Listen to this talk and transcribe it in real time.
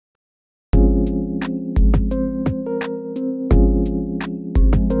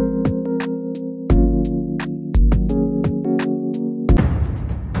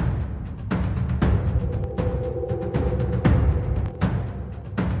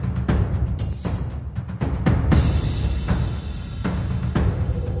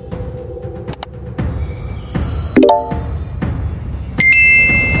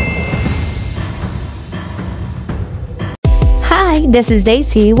this is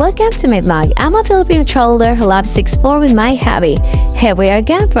Daisy. Welcome to my vlog. I'm a Filipino traveler who loves to explore with my hobby. Here we are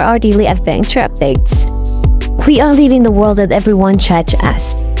again for our daily adventure updates. We are living the world that everyone judges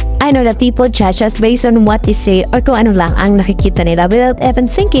us. I know that people judge us based on what they say or kung ano lang ang nakikita nila without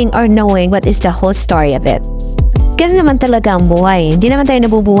even thinking or knowing what is the whole story of it. Ganun naman talaga ang buhay. Hindi naman tayo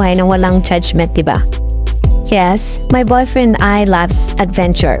nabubuhay ng walang judgment, diba? Yes, my boyfriend and I loves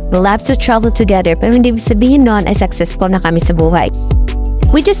adventure. We love to travel together pero hindi sabihin nun ay successful na kami sa buhay.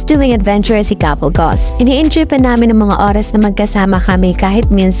 We're just doing adventure as a couple goes. Ini-enjoy pa namin ang mga oras na magkasama kami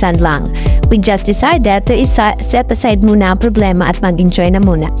kahit minsan lang. We just decided to set aside muna ang problema at mag-enjoy na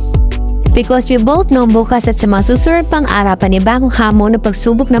muna. Because we both know bukas at sa mga susunod pang araw panibagong hamon na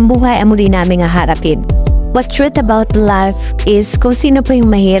pagsubok ng buhay ang muli namin harapin. What truth about life is kung sino pa yung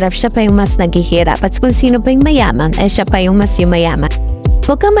mahirap, siya pa yung mas naghihirap. At kung sino pa yung mayaman, ay siya pa yung mas yumayaman.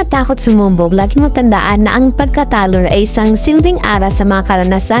 Huwag kang matakot sumumbog. Lagi mo tandaan na ang pagkatalo ay isang silbing aral sa mga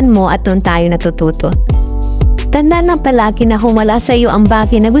karanasan mo at doon tayo natututo. Tandaan lang palagi na kung wala sa iyo ang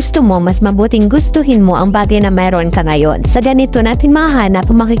bagay na gusto mo, mas mabuting gustuhin mo ang bagay na mayroon ka ngayon. Sa ganito natin mahanap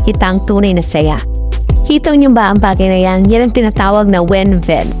ang makikita ang tunay na saya. Kita niyo ba ang bagay na yan? Yan ang tinatawag na wind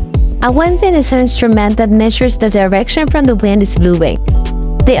vane. A wind vane is an instrument that measures the direction from the wind is blowing.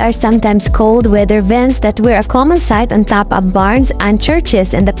 They are sometimes called weather vanes that were a common sight on top of barns and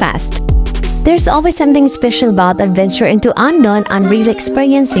churches in the past. There's always something special about adventure into unknown and real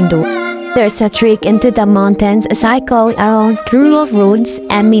experiencing though. There's a trek into the mountains, a cycle around rural roads,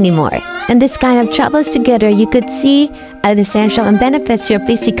 and many more. In this kind of travels together, you could see an essential and benefits your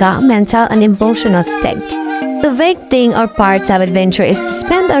physical, mental, and emotional state. The vague thing or parts of adventure is to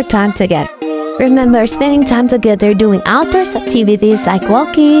spend our time together. Remember, spending time together doing outdoors activities like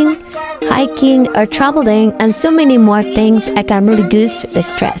walking, hiking, or traveling, and so many more things can reduce the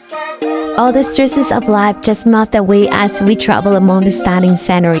stress. All the stresses of life just melt away as we travel among the stunning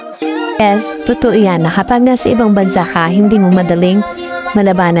scenery. Yes, totoo yan na kapag nasa ibang bansa ka, hindi mo madaling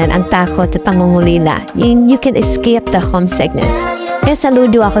malabanan ang takot at pangungulila. You can escape the homesickness. Kaya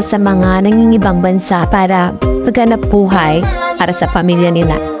saludo ako sa mga nangingibang bansa para maghanap buhay para sa pamilya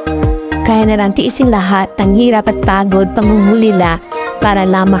nila. Kaya na lang tiising lahat ng hirap at pagod pangungulila para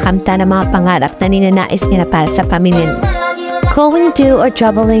lang makamta ng mga pangarap na ninanais nila para sa pamilya nila. Going to or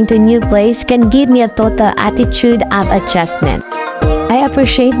traveling to a new place can give me a total attitude of adjustment. I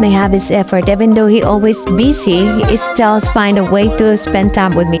appreciate my hubby's effort. Even though he always busy, he still finds a way to spend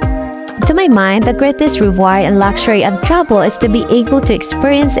time with me. To my mind, the greatest reward and luxury of travel is to be able to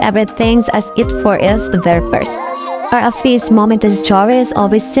experience everything as it for us the very first. Our office momentous stories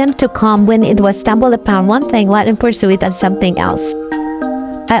always seem to come when it was stumbled upon one thing while in pursuit of something else.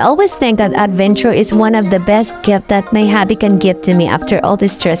 I always think that adventure is one of the best gifts that my hobby can give to me after all the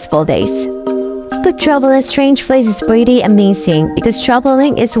stressful days. To travel a strange place is pretty amazing because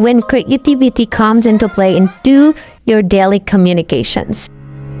traveling is when creativity comes into play into your daily communications.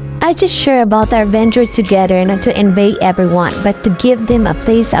 I just share about our adventure together not to envy everyone but to give them a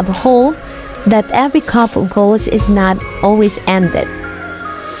place of hope that every couple goes is not always ended.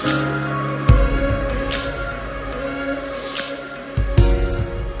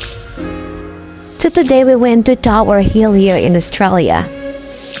 So today we went to Tower Hill here in Australia.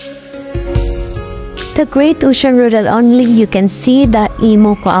 The Great Ocean Road that only you can see the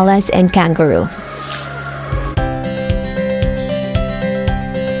emu, koalas, and kangaroo.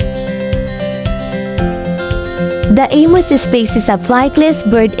 The emu species is a flightless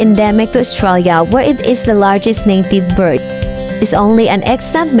bird endemic to Australia, where it is the largest native bird. It's only an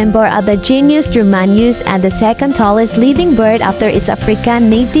extant member of the genus Germanus and the second tallest living bird after its African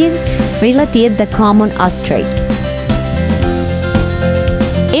native relative, the common ostrich.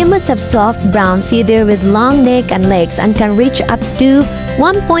 Emus have soft brown feather with long neck and legs and can reach up to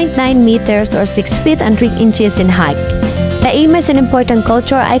 1.9 meters or 6 feet and 3 inches in height. The emu is an important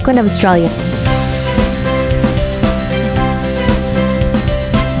cultural icon of Australia.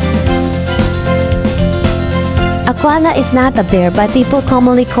 A koala is not a bear, but people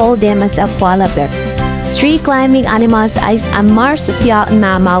commonly call them as a koala bear. Tree climbing animals is a marsupial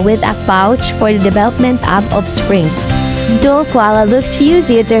mammal with a pouch for the development of offspring. Though koala looks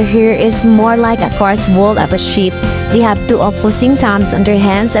fuzzy, their hair is more like a coarse wool of a sheep. They have 2 opposing thumbs on their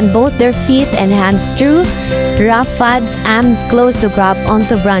hands and both their feet and hands through rough pads and close to grab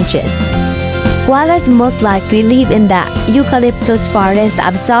onto branches. Koalas most likely live in the eucalyptus forest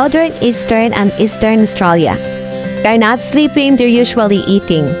of southern, eastern, and eastern Australia. They are not sleeping, they're usually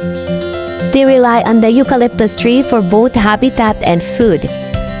eating. They rely on the eucalyptus tree for both habitat and food.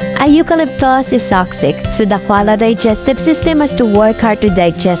 A eucalyptus is toxic, so the koala digestive system has to work hard to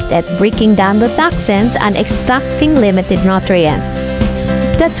digest it, breaking down the toxins and extracting limited nutrients.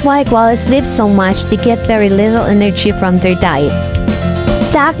 That's why koalas sleep so much. They get very little energy from their diet.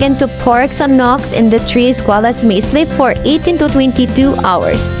 Stuck into porks and knocks in the trees, koalas may sleep for 18 to 22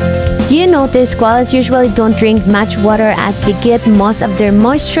 hours. Do you notice koalas usually don't drink much water as they get most of their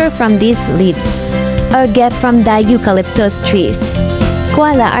moisture from these leaves or get from the eucalyptus trees?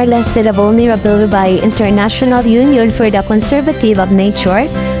 Koala are listed as vulnerable by International Union for the Conservation of Nature,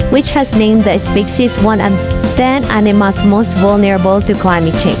 which has named the species one of 10 animals most vulnerable to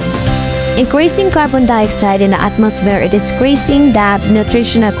climate change. Increasing carbon dioxide in the atmosphere is decreasing the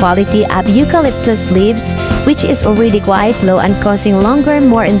nutritional quality of eucalyptus leaves, which is already quite low and causing longer,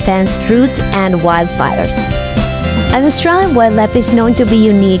 more intense droughts and wildfires. An Australian wildlife is known to be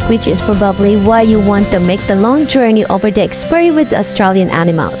unique, which is probably why you want to make the long journey over the experience with the Australian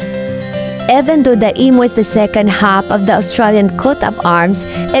animals. Even though the emu is the second half of the Australian coat of arms,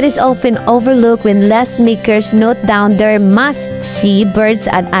 it is often overlooked when list makers note down their must-see birds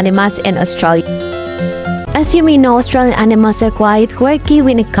and animals in Australia. As you may know, Australian animals are quite quirky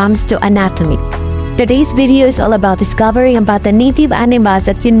when it comes to anatomy. Today's video is all about discovering about the native animals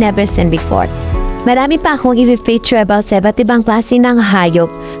that you never seen before. Marami pa akong i-feature about sa iba't ibang klase ng hayop,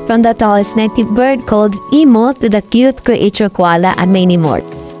 from the tallest native bird called emu to the cute creature koala and many more.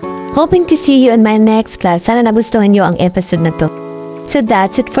 Hoping to see you in my next class. Sana nagustuhan nyo ang episode na to. So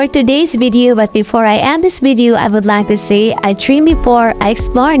that's it for today's video, but before I end this video, I would like to say I dream before, I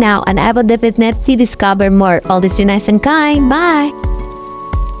explore now, and I will definitely discover more. All this you nice and kind. Bye!